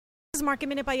is Market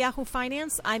Minute by Yahoo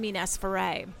Finance. I'm Ines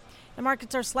Ferre. The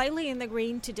markets are slightly in the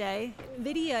green today.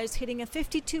 NVIDIA is hitting a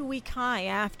 52-week high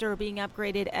after being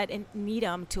upgraded at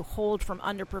Needham to hold from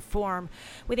underperform,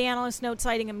 with the analyst note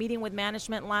citing a meeting with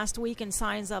management last week and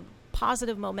signs of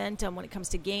positive momentum when it comes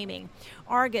to gaming.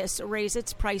 Argus raised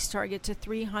its price target to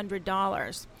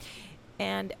 $300.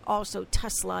 And also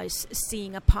Tesla is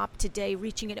seeing a pop today,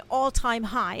 reaching an all-time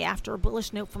high after a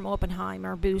bullish note from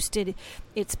Oppenheimer boosted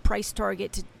its price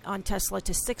target on Tesla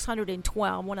to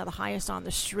 $612, one of the highest on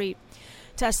the street.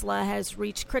 Tesla has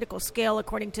reached critical scale,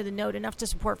 according to the note, enough to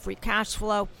support free cash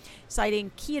flow,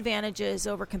 citing key advantages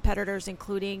over competitors,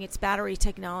 including its battery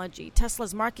technology.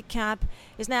 Tesla's market cap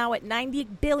is now at $90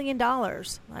 billion.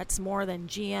 That's more than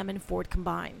GM and Ford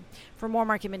combined. For more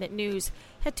Market Minute news,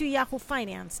 head to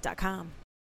yahoofinance.com.